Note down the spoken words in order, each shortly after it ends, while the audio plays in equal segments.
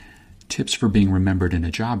Tips for being remembered in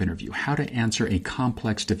a job interview. How to answer a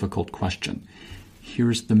complex, difficult question.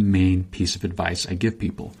 Here's the main piece of advice I give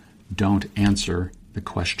people. Don't answer the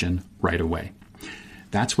question right away.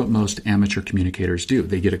 That's what most amateur communicators do.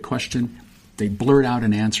 They get a question, they blurt out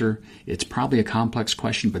an answer. It's probably a complex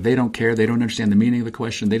question, but they don't care. They don't understand the meaning of the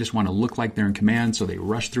question. They just want to look like they're in command, so they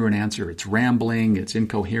rush through an answer. It's rambling, it's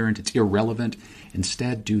incoherent, it's irrelevant.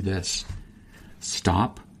 Instead, do this.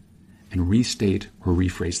 Stop and restate or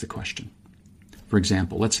rephrase the question. For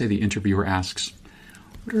example, let's say the interviewer asks,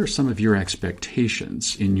 what are some of your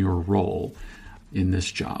expectations in your role in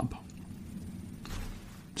this job?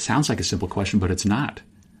 Sounds like a simple question, but it's not.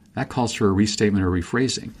 That calls for a restatement or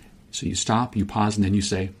rephrasing. So you stop, you pause, and then you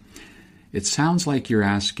say, it sounds like you're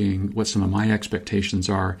asking what some of my expectations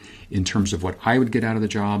are in terms of what I would get out of the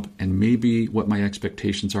job, and maybe what my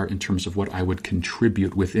expectations are in terms of what I would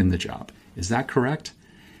contribute within the job. Is that correct?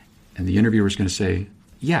 And the interviewer is going to say,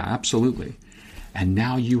 yeah, absolutely. And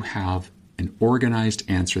now you have an organized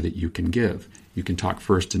answer that you can give. You can talk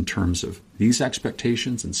first in terms of these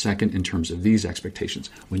expectations and second in terms of these expectations.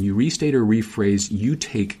 When you restate or rephrase, you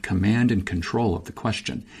take command and control of the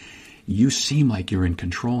question. You seem like you're in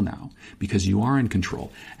control now because you are in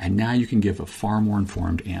control. And now you can give a far more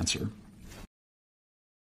informed answer.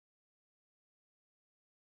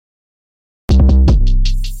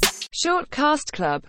 Shortcast Club.